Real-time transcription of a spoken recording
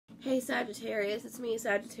Hey Sagittarius, it's me,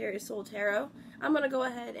 Sagittarius Soul Tarot. I'm going to go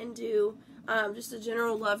ahead and do just a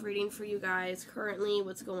general love reading for you guys currently,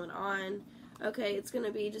 what's going on. Okay, it's going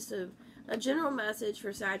to be just a general message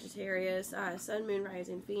for Sagittarius, Sun, Moon,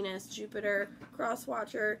 Rising, Venus, Jupiter, Cross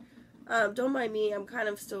Watcher. Don't mind me, I'm kind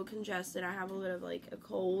of still congested. I have a little bit of like a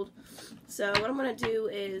cold. So what I'm going to do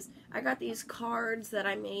is, I got these cards that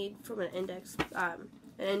I made from an index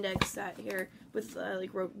set here with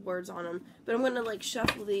like wrote words on them, but I'm gonna like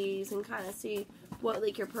shuffle these and kind of see what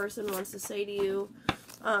like your person wants to say to you,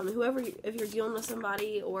 if you're dealing with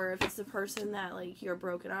somebody, or if it's the person that like you're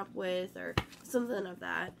broken up with or something of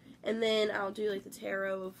that. And then I'll do like the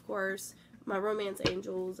tarot, of course, my romance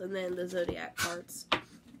angels, and then the zodiac cards.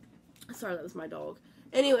 Sorry, that was my dog.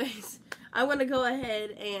 Anyways, I'm gonna go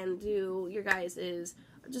ahead and do your guys'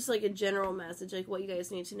 just like a general message, like what you guys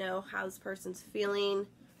need to know, how this person's feeling,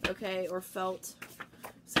 okay, or felt.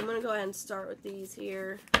 So I'm going to go ahead and start with these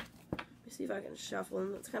here. Let me see if I can shuffle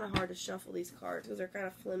them. It's kind of hard to shuffle these cards because they're kind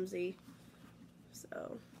of flimsy.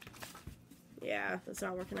 So, yeah, that's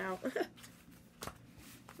not working out.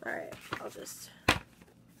 Alright, I'll just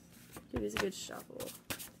give these a good shuffle.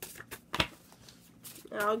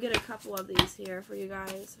 And I'll get a couple of these here for you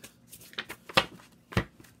guys.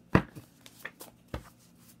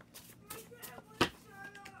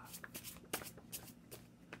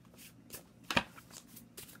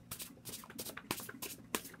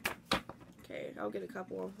 I'll get a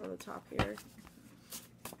couple on the top here.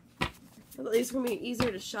 I thought these were going to be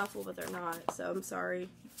easier to shuffle, but they're not, so I'm sorry.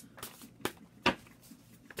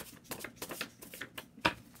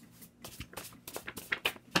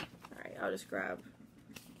 Alright, I'll just grab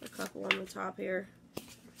a couple on the top here.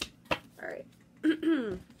 Alright.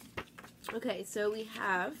 Okay, so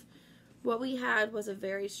what we had was a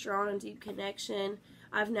very strong and deep connection.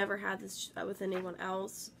 I've never had this with anyone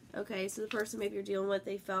else. Okay, so the person maybe you're dealing with,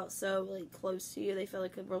 they felt so like close to you. They felt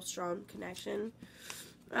like a real strong connection.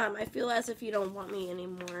 I feel as if you don't want me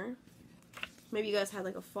anymore. Maybe you guys had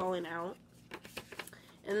like a falling out.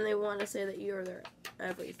 And then they want to say that you're their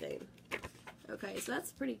everything. Okay, so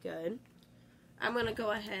that's pretty good. I'm going to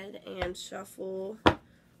go ahead and shuffle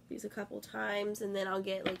these a couple times, and then I'll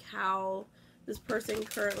get like how this person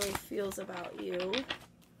currently feels about you.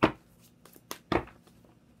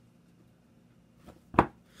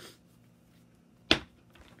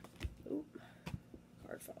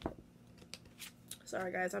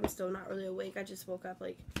 Sorry guys, I'm still not really awake. I just woke up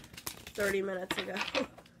like 30 minutes ago.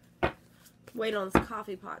 Wait on this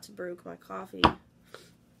coffee pot to brew my coffee.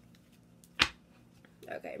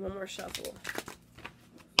 Okay, one more shuffle.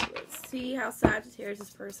 Let's see how Sagittarius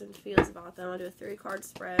this person feels about them. I'll do a 3-card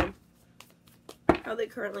spread. How they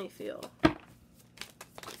currently feel.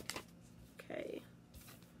 Okay.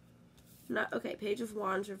 Okay, Page of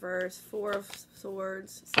Wands reverse, 4 of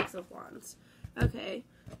Swords, 6 of Wands. Okay.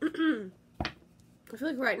 I feel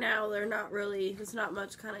like right now there's not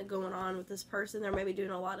much kind of going on with this person. They're maybe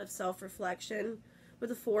doing a lot of self-reflection with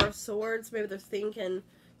the 4 of Swords. Maybe they're thinking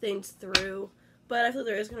things through. But I feel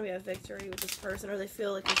there is going to be a victory with this person, or they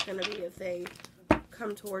feel like it's going to be if they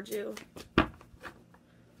come towards you. Okay,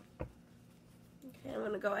 I'm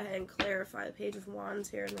going to go ahead and clarify the Page of Wands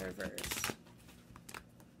here in the reverse.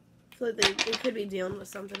 I feel like they could be dealing with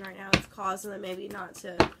something right now that's causing them maybe not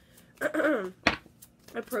to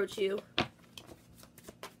approach you.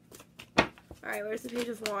 Alright, where's the Page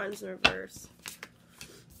of Wands in reverse?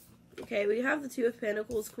 Okay, we have the 2 of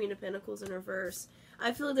Pentacles, Queen of Pentacles in reverse.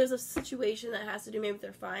 I feel like there's a situation that has to do maybe with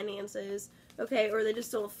their finances, okay, or they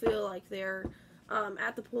just don't feel like they're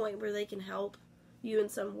at the point where they can help you in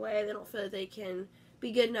some way. They don't feel like they can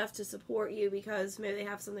be good enough to support you because maybe they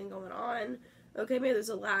have something going on. Okay, maybe there's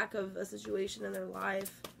a lack of a situation in their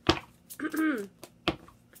life.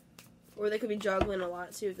 Or they could be juggling a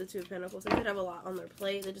lot, too, with the 2 of Pentacles. They could have a lot on their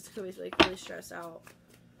plate. They just could be, like, really stressed out.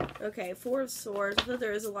 Okay, 4 of Swords. I feel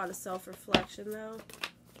there is a lot of self-reflection, though.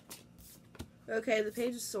 Okay, the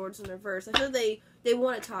Page of Swords in reverse. I feel they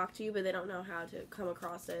want to talk to you, but they don't know how to come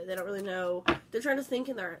across it. They don't really know. They're trying to think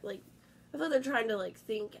in their, like, I feel they're trying to, like,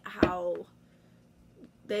 think how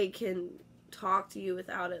they can talk to you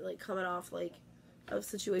without it, like, coming off, like, a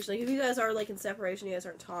situation. Like, if you guys are, like, in separation, you guys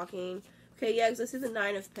aren't talking. Okay, yeah, because I see the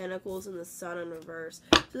 9 of Pentacles and the Sun in reverse.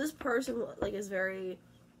 So this person, like, is very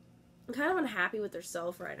kind of unhappy with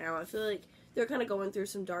themselves right now. I feel like they're kind of going through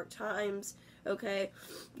some dark times, okay?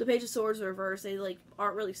 The Page of Swords in reverse, they, like,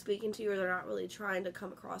 aren't really speaking to you, or they're not really trying to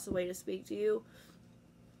come across a way to speak to you.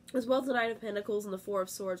 As well as the 9 of Pentacles and the 4 of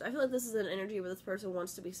Swords. I feel like this is an energy where this person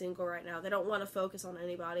wants to be single right now. They don't want to focus on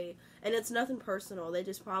anybody. And it's nothing personal. They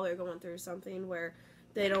just probably are going through something where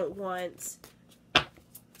they don't want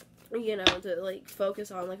you know, to, like,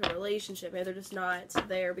 focus on, like, a relationship. Maybe they're just not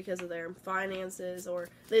there because of their finances, or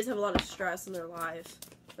they just have a lot of stress in their life,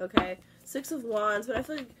 okay? Six of Wands, but I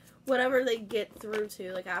feel like whatever they get through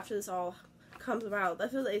to, like, after this all comes about, I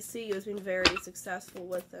feel like they see you as being very successful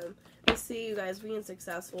with them. They see you guys being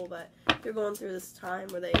successful, but you're going through this time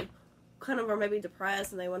where they kind of are maybe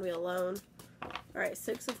depressed and they want to be alone. Alright,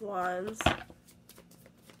 Six of Wands.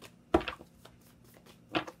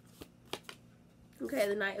 Okay,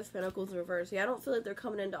 the Knight of Pentacles reverse. Yeah, I don't feel like they're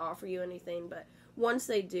coming in to offer you anything, but once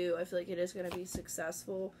they do, I feel like it is going to be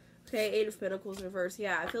successful. Okay, Eight of Pentacles reverse.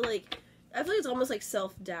 Yeah, I feel like it's almost like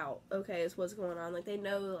self-doubt, okay, is what's going on. Like, they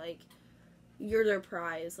know, like, you're their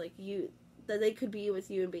prize, like, that they could be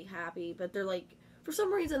with you and be happy, but they're, like, for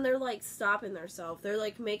some reason, they're, like, stopping themselves. They're,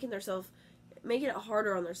 like, making it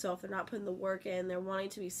harder on themselves. They're not putting the work in. They're wanting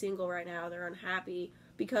to be single right now. They're unhappy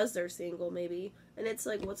because they're single, maybe. And it's,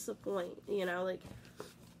 like, what's the point, you know? Like,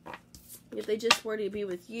 if they just were to be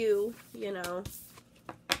with you, you know,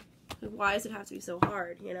 why does it have to be so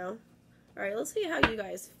hard, you know? Alright, let's see how you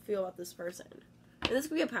guys feel about this person. And this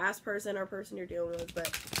could be a past person or a person you're dealing with, but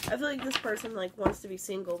I feel like this person, like, wants to be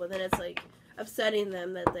single, but then it's, like, upsetting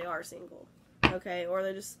them that they are single, okay? Or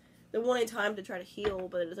they're wanting time to try to heal,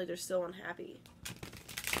 but it's like they're still unhappy.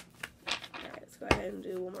 Alright, let's go ahead and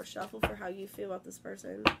do one more shuffle for how you feel about this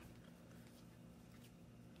person.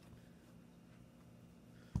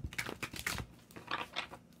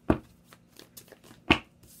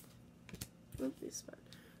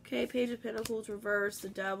 Okay, Page of Pentacles reverse, the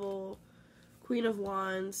Devil, Queen of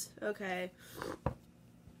Wands. Okay.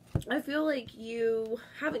 I feel like you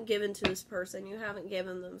haven't given to this person. You haven't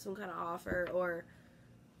given them some kind of offer, or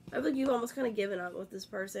I feel like you've almost kind of given up with this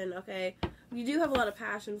person, okay? You do have a lot of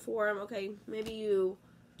passion for them, okay? Maybe you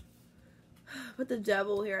put the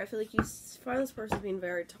Devil here. I feel like you find this person being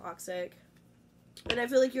very toxic. And I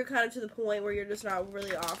feel like you're kind of to the point where you're just not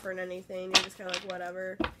really offering anything. You're just kind of like,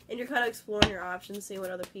 whatever. And you're kind of exploring your options, seeing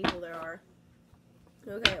what other people there are.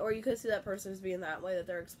 Okay, or you could see that person as being that way, that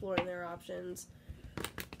they're exploring their options.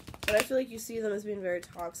 But I feel like you see them as being very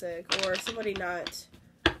toxic, or somebody not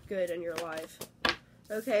good in your life.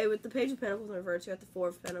 Okay, with the Page of Pentacles in reverse, you got the Four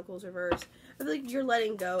of Pentacles reverse. I feel like you're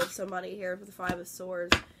letting go of somebody here with the Five of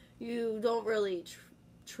Swords. You don't really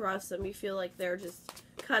trust them. You feel like they're just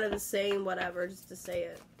kind of the same, whatever, just to say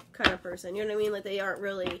it, kind of person. You know what I mean? Like, they aren't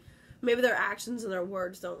really, maybe their actions and their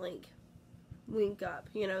words don't, like, link up.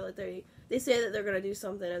 You know, like, they say that they're going to do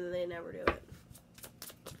something and then they never do it.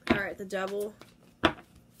 Alright, the Devil.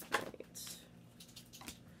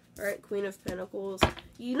 Alright, Queen of Pentacles.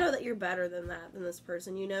 You know that you're better than this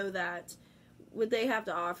person. You know that what they have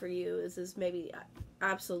to offer you is maybe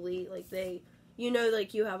obsolete. Like, you know,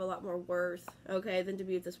 like, you have a lot more worth, okay, than to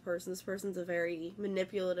be with this person. This person's a very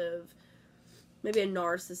manipulative, maybe a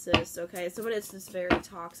narcissist, okay? Somebody that's just very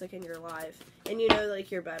toxic in your life. And you know,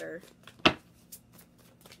 like, you're better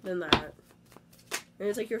than that. And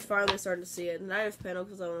it's like you're finally starting to see it. The Knight of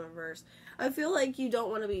Pentacles on the reverse. I feel like you don't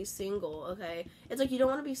want to be single, okay? It's like you don't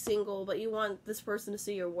want to be single, but you want this person to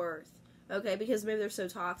see your worth, okay? Because maybe they're so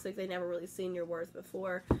toxic, they never really seen your worth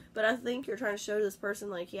before. But I think you're trying to show this person,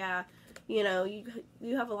 like, yeah, you know,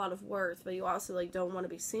 you have a lot of worth, but you also, like, don't want to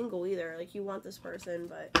be single either. Like, you want this person,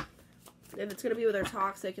 but if it's going to be where they're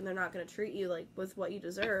toxic and they're not going to treat you, like, with what you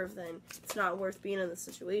deserve, then it's not worth being in this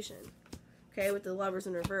situation. Okay, with the Lovers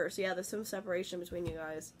in reverse. Yeah, there's some separation between you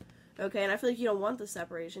guys. Okay, and I feel like you don't want the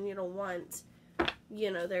separation. You don't want,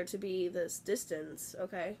 you know, there to be this distance,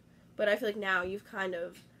 okay? But I feel like now you're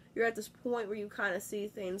at this point where you kind of see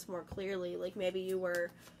things more clearly. Like, maybe you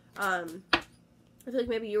were, I feel like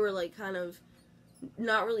maybe you were, like, kind of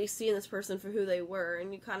not really seeing this person for who they were,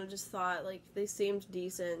 and you kind of just thought, like, they seemed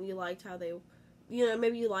decent. You liked how they, you know,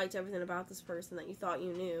 maybe you liked everything about this person that you thought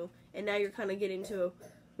you knew, and now you're kind of getting to a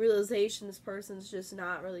realization this person's just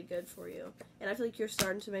not really good for you. And I feel like you're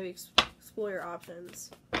starting to maybe explore your options.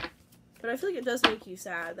 But I feel like it does make you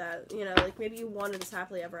sad that, you know, like, maybe you wanted this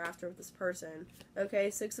happily ever after with this person. Okay,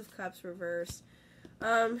 Six of Cups reversed.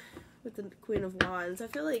 With the Queen of Wands. I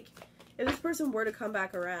feel like if this person were to come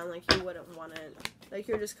back around, like, you wouldn't want it. Like,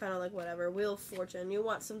 you're just kind of like, whatever, Wheel of Fortune. You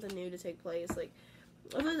want something new to take place. Like,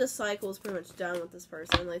 I feel like the cycle is pretty much done with this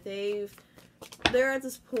person. Like, they're at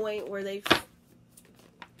this point where I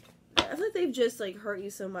feel like they've just, like, hurt you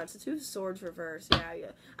so much. The Two of Swords reverse, yeah.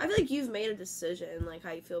 I feel like you've made a decision, like,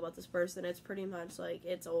 how you feel about this person. It's pretty much, like,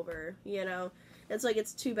 it's over, you know? It's like,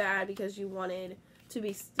 it's too bad because you wanted to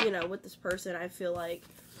be, you know, with this person. I feel like,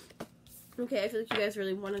 okay, I feel like you guys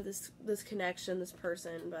really wanted this connection, this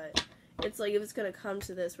person, but it's like, if it's gonna come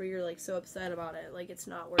to this where you're, like, so upset about it, like, it's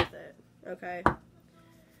not worth it, okay?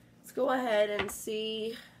 Let's go ahead and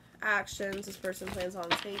see actions this person plans on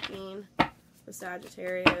taking with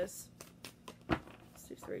Sagittarius. Let's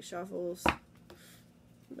do 3 shuffles.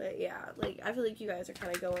 But yeah, like, I feel like you guys are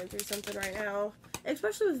kind of going through something right now.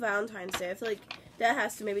 Especially with Valentine's Day. I feel like that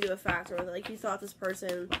has to maybe do a factor with, like, you thought this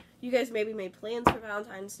person, you guys maybe made plans for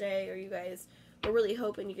Valentine's Day, or you guys were really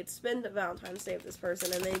hoping you could spend Valentine's Day with this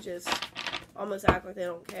person, and they just almost act like they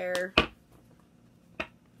don't care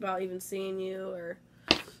about even seeing you or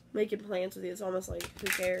making plans with you. It's almost like, who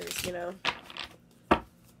cares, you know?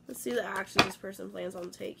 Let's see the actions this person plans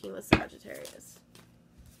on taking with Sagittarius.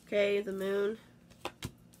 Okay, the Moon.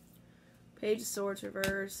 Page of Swords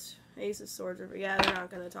reversed. Ace of Swords reversed. Yeah, they're not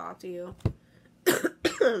going to talk to you.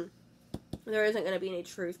 There isn't going to be any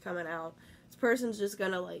truth coming out. This person's just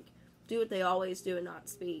going to, like, do what they always do and not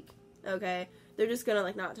speak. Okay? They're just going to,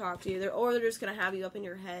 like, not talk to you. Or they're just going to have you up in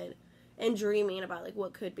your head and dreaming about, like,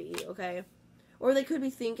 what could be. Okay? Or they could be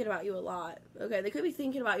thinking about you a lot. Okay? They could be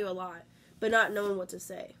thinking about you a lot, but not knowing what to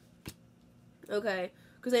say. Okay?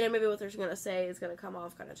 Because they know maybe what they're going to say is going to come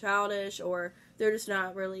off kind of childish, or they're just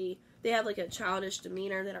not really, they have like a childish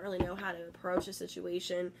demeanor. They don't really know how to approach a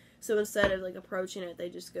situation. So instead of like approaching it, they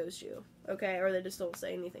just ghost you. Okay? Or they just don't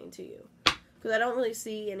say anything to you. Because I don't really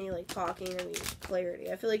see any like talking or any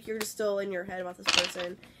clarity. I feel like you're just still in your head about this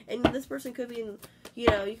person. And this person could be, you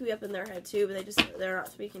know, you could be up in their head too, but they're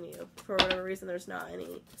not speaking to you. For whatever reason, there's not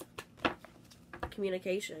any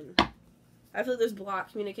communication. I feel like there's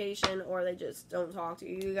blocked communication, or they just don't talk to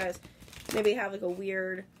you. You guys maybe have like a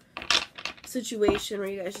weird situation where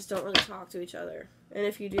you guys just don't really talk to each other. And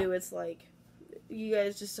if you do, it's like, you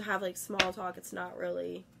guys just have like small talk. It's not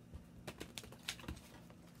really,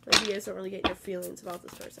 like, you guys don't really get your feelings about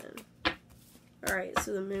this person. Alright,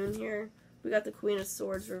 so the Moon here. We got the Queen of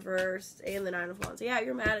Swords reversed and the 9 of Wands. Yeah,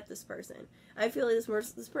 you're mad at this person. I feel like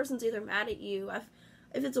this person's either mad at you.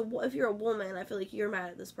 If you're a woman, I feel like you're mad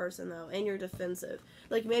at this person, though, and you're defensive.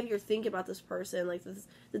 Like, maybe you're thinking about this person, like,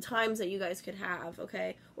 the times that you guys could have,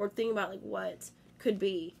 okay? Or thinking about, like, what could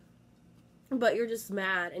be. But you're just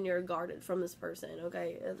mad, and you're guarded from this person,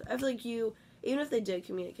 okay? I feel like you, even if they did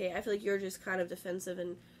communicate, I feel like you're just kind of defensive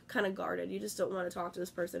and kind of guarded. You just don't want to talk to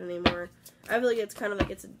this person anymore. I feel like it's kind of like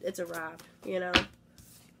it's a wrap, you know?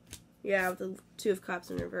 Yeah, with the 2 of Cups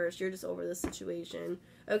in reverse, you're just over this situation.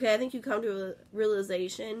 Okay, I think you come to a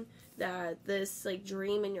realization that this, like,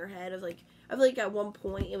 dream in your head of, like, I feel like at one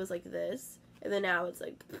point it was like this, and then now it's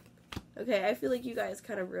like, okay, I feel like you guys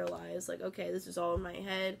kind of realize, like, okay, this is all in my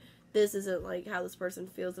head. This isn't, like, how this person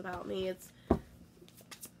feels about me. It's,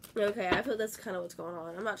 okay, I feel that's kind of what's going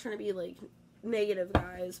on. I'm not trying to be, like, negative,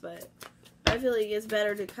 guys, but I feel like it's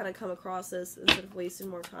better to kind of come across this instead of wasting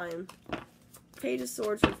more time. Page of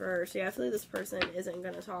Swords reversed. Yeah, I feel like this person isn't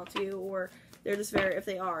going to talk to you, or they're just if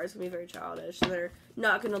they are, it's going to be very childish. And they're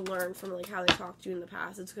not going to learn from, like, how they talked to you in the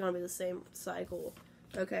past. It's going to be the same cycle.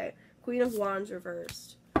 Okay. Queen of Wands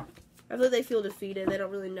reversed. I feel like they feel defeated. They don't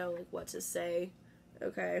really know, like, what to say.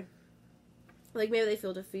 Okay. Like, maybe they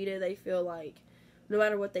feel defeated. They feel like no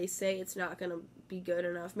matter what they say, it's not going to be good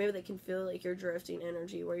enough. Maybe they can feel like you're drifting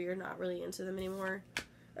energy where you're not really into them anymore.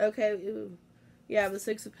 Okay. Ooh. Yeah, the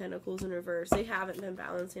 6 of Pentacles in reverse. They haven't been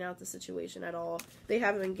balancing out the situation at all. They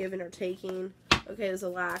haven't been giving or taking. Okay, there's a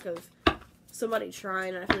lack of somebody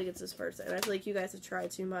trying, and I feel like it's this person. I feel like you guys have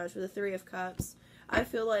tried too much. With the 3 of Cups, I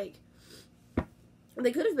feel like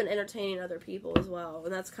they could have been entertaining other people as well,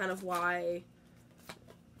 and that's kind of why,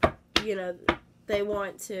 you know, they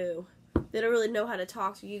don't really know how to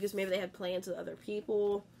talk to you, because maybe they had plans with other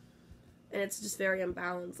people, and it's just very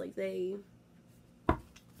unbalanced. Like,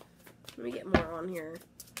 let me get more on here.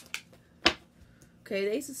 Okay,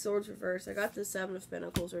 the Ace of Swords reversed. I got the 7 of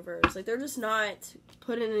Pentacles reversed. Like, they're just not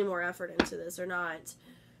putting any more effort into this. They're not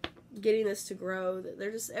getting this to grow.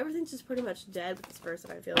 Everything's just pretty much dead with this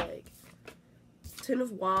person, I feel like. 10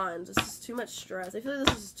 of Wands. This is too much stress. I feel like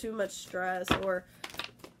this is too much stress, or,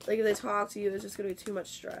 like, if they talk to you, it's just going to be too much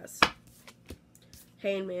stress.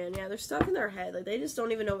 Hangman. Yeah, they're stuck in their head. Like, they just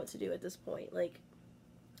don't even know what to do at this point. Like,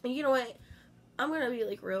 and you know what? I'm going to be,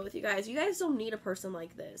 like, real with you guys. You guys don't need a person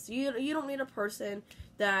like this. You don't need a person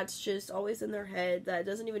that's just always in their head, that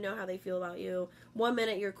doesn't even know how they feel about you. One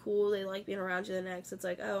minute you're cool, they like being around you, the next it's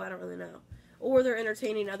like, oh, I don't really know. Or they're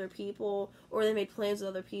entertaining other people, or they made plans with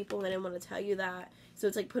other people and they didn't want to tell you that. So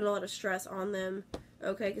it's, like, putting a lot of stress on them,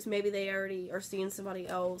 okay, because maybe they already are seeing somebody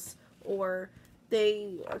else, or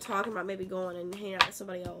they are talking about maybe going and hanging out with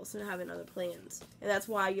somebody else and having other plans. And that's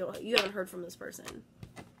why you haven't heard from this person.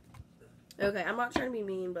 Okay, I'm not trying to be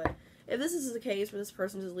mean, but if this is the case where this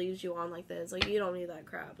person just leaves you on like this, like, you don't need that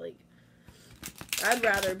crap. Like, I'd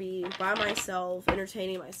rather be by myself,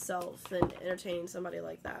 entertaining myself, than entertaining somebody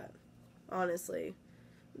like that. Honestly.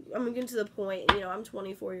 I'm getting to the point, you know, I'm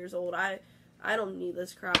 24 years old. I don't need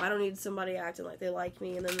this crap. I don't need somebody acting like they like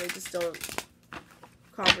me and then they just don't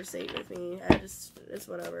conversate with me. It's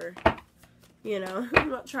whatever. You know, I'm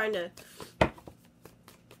not trying to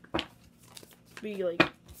be,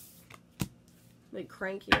 like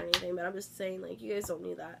cranky or anything, but I'm just saying, like, you guys don't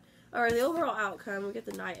need that. Alright, the overall outcome, we get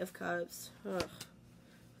the Knight of Cups. Ugh.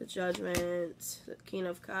 The Judgment, the King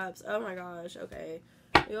of Cups. Oh my gosh, okay.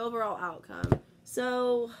 The overall outcome.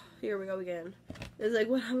 So, here we go again. It's like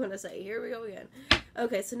what I'm going to say. Here we go again.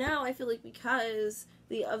 Okay, so now I feel like because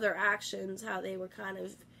the other actions, how they were kind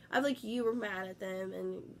of, I feel like you were mad at them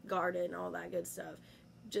and guarded and all that good stuff.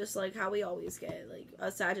 Just like how we always get. Like,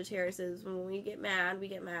 us Sagittarius is, when we get mad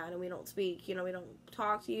and we don't speak. You know, we don't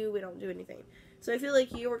talk to you, we don't do anything. So I feel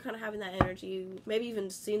like you were kind of having that energy, maybe even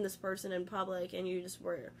seeing this person in public, and you just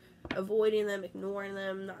were avoiding them, ignoring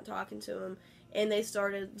them, not talking to them. And they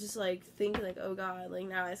started just, like, thinking, like, oh, God, like,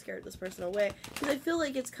 now I scared this person away. Because I feel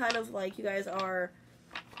like it's kind of like you guys are,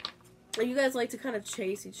 like, you guys like to kind of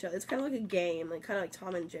chase each other. It's kind of like a game, like, kind of like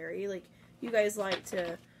Tom and Jerry. Like, you guys like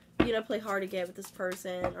to, you know, play hard to get with this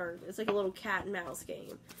person, or it's like a little cat and mouse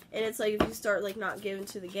game. And it's like, if you start, like, not giving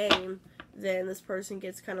to the game, then this person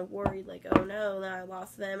gets kind of worried, like, oh, no, now I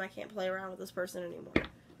lost them. I can't play around with this person anymore.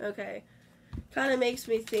 Okay. Kind of makes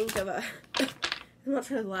me think of a... I'm not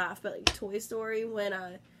trying to laugh, but like Toy Story, when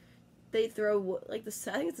they throw, like, I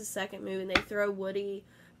think it's the second movie, and they throw Woody,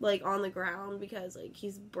 like, on the ground because, like,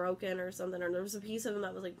 he's broken or something, or there was a piece of him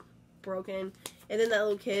that was, like, broken, and then that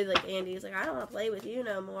little kid, like, Andy, is like, I don't want to play with you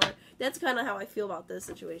no more. That's kind of how I feel about this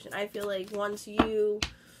situation. I feel like once you,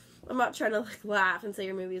 I'm not trying to, like, laugh and say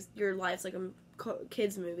your life's like a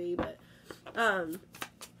kid's movie, but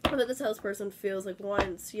that's how this person feels. Like,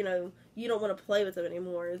 once, you know, you don't want to play with them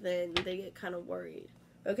anymore, then they get kind of worried.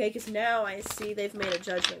 Okay, because now I see they've made a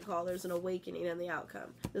judgment call. There's an awakening in the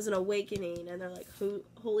outcome. There's an awakening, and they're like,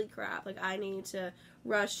 holy crap, like, I need to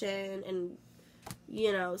rush in and,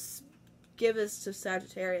 you know, give this to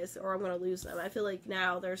Sagittarius, or I'm going to lose them. I feel like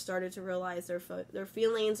now they're starting to realize their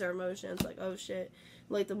feelings, their emotions, like, oh shit,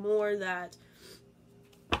 like, the more that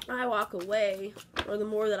I walk away, or the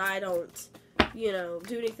more that I don't, you know,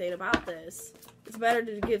 do anything about this, it's better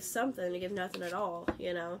to give something than to give nothing at all,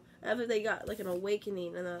 you know? After they got, like, an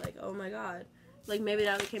awakening, and they're like, oh my God. Like, maybe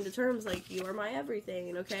now they came to terms, like, you are my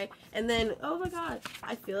everything, okay? And then, oh my God,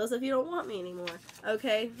 I feel as if you don't want me anymore,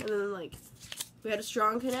 okay? And then, like, we had a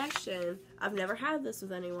strong connection. I've never had this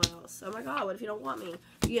with anyone else. Oh my God, what if you don't want me?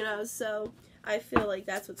 You know, so I feel like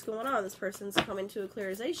that's what's going on. This person's coming to a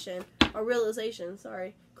realization,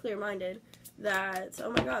 clear-minded, that,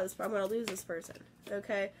 oh my God, I'm going to lose this person,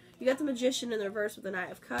 okay? You got the Magician in the reverse with the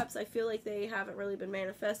Knight of Cups. I feel like they haven't really been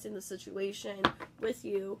manifesting the situation with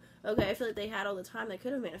you, okay? I feel like they had all the time they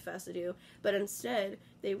could have manifested you, but instead,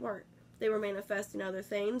 they weren't. They were manifesting other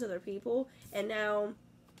things, other people, and now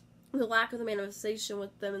the lack of the manifestation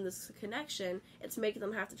with them in this connection, it's making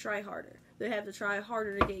them have to try harder. They have to try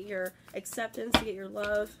harder to get your acceptance, to get your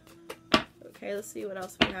love. Okay, let's see what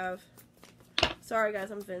else we have. Sorry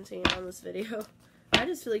guys, I'm venting on this video. I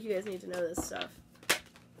just feel like you guys need to know this stuff.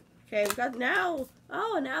 Okay, we've got now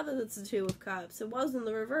that it's the Two of Cups. It was in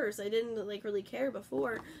the reverse. I didn't, like, really care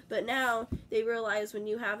before, but now they realize when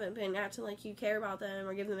you haven't been acting like you care about them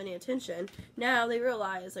or give them any attention, now they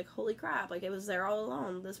realize, like, holy crap, like, it was there all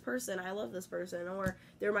along. This person, I love this person, or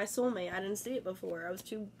they're my soulmate. I didn't see it before. I was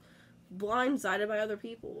too blindsided by other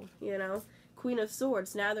people, you know? Queen of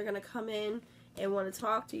Swords, now they're going to come in and want to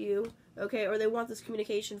talk to you, okay, or they want this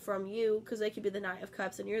communication from you, because they could be the Knight of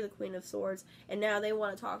Cups and you're the Queen of Swords, and now they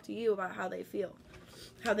want to talk to you about how they feel,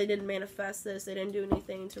 how they didn't manifest this, they didn't do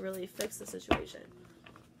anything to really fix the situation.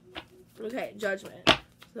 Okay, Judgment.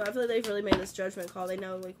 So I feel like they've really made this judgment call. They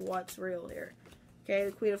know, like, what's real here. Okay,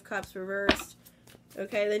 the Queen of Cups reversed.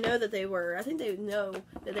 Okay, they know that they were, I think they know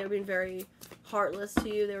that they were being very heartless to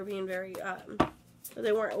you, they were being very,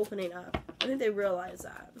 they weren't opening up. I think they realized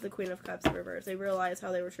that, the Queen of Cups in reverse. They realized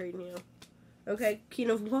how they were treating you. Okay, King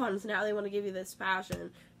of Wands, now they want to give you this passion.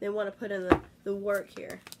 They want to put in the work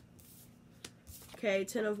here. Okay,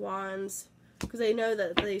 Ten of Wands, because they know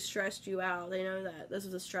that they stressed you out. They know that this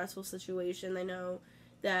was a stressful situation. They know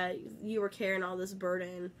that you were carrying all this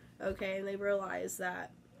burden, okay, and they realize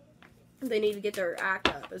that they need to get their act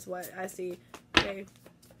up, is what I see. Okay,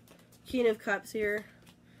 King of Cups here.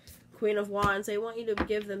 Queen of Wands, they want you to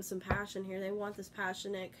give them some passion here. They want this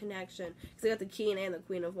passionate connection. Because they got the King and the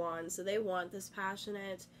Queen of Wands. So they want this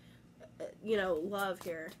passionate, you know, love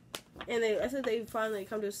here. And I think they finally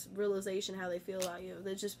come to a realization how they feel about you.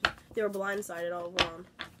 They were blindsided all along.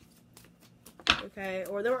 okay?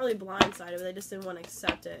 Or they weren't really blindsided, but they just didn't want to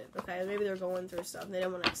accept it, okay? Maybe they're going through stuff and they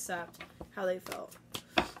didn't want to accept how they felt.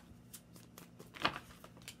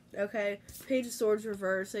 Okay, Page of Swords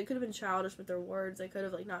reversed. They could have been childish with their words. They could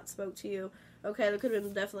have, like, not spoke to you. Okay, there could have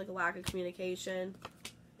been definitely, like, a lack of communication.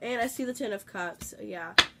 And I see the Ten of Cups,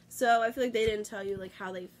 yeah. So I feel like they didn't tell you, like,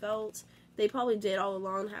 how they felt. They probably did all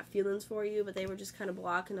along have feelings for you, but they were just kind of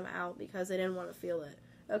blocking them out because they didn't want to feel it.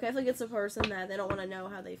 Okay, I feel like it's a person that they don't want to know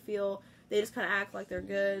how they feel. They just kind of act like they're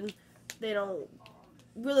good. They don't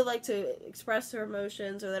really like to express their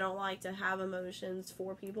emotions, or they don't like to have emotions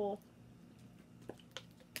for people.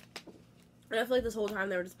 And I feel like this whole time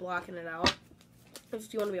they were just blocking it out.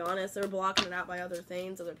 If you want to be honest, they were blocking it out by other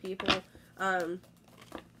things, other people. And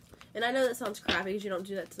I know that sounds crappy because you don't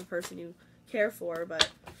do that to the person you care for, but,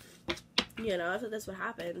 you know, I feel like that's what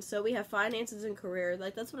happened. So we have finances and career.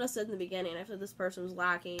 Like, that's what I said in the beginning. I feel like this person was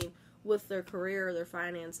lacking with their career or their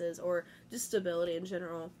finances or just stability in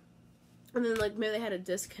general. And then, like, maybe they had a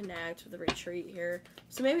disconnect with the retreat here.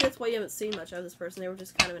 So maybe that's why you haven't seen much of this person. They were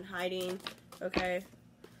just kind of in hiding, okay?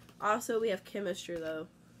 Also, we have chemistry, though.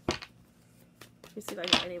 Let me see if I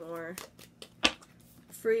get any more.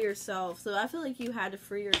 Free yourself. So I feel like you had to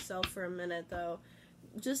free yourself for a minute, though.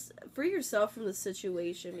 Just free yourself from the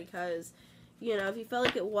situation because, you know, if you felt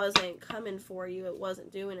like it wasn't coming for you, it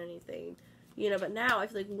wasn't doing anything. You know, but now I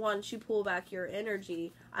feel like once you pull back your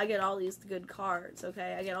energy, I get all these good cards,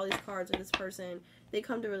 okay? I get all these cards with this person. They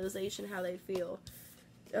come to realization how they feel.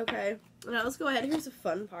 Okay, now let's go ahead. Here's the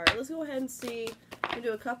fun part. Let's go ahead and see and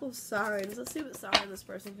do a couple of signs. Let's see what sign this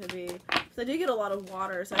person could be. Because I did get a lot of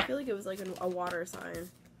water, so I feel like it was like a water sign.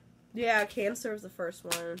 Yeah, Cancer was the first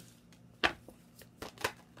one.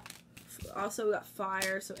 Also, we got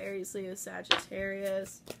fire, so Aries, Leo,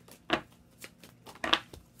 Sagittarius.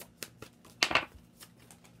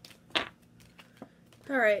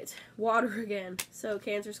 Alright, water again. So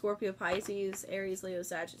Cancer, Scorpio, Pisces, Aries, Leo,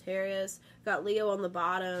 Sagittarius. Got Leo on the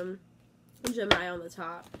bottom, and Gemini on the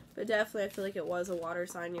top. But definitely I feel like it was a water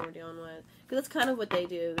sign you were dealing with. Because that's kind of what they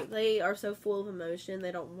do. They are so full of emotion,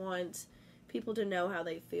 they don't want people to know how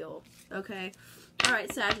they feel. Okay?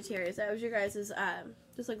 Alright, Sagittarius, that was your guys'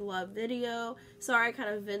 just like love video. Sorry I kind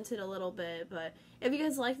of vented a little bit, but if you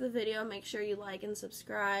guys like the video, make sure you like and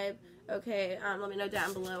subscribe. Okay, let me know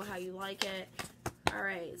down below how you like it.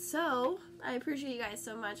 Alright, so I appreciate you guys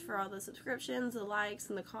so much for all the subscriptions, the likes,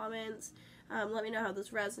 and the comments. Let me know how this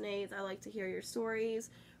resonates. I like to hear your stories.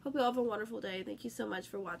 Hope you all have a wonderful day. Thank you so much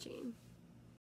for watching.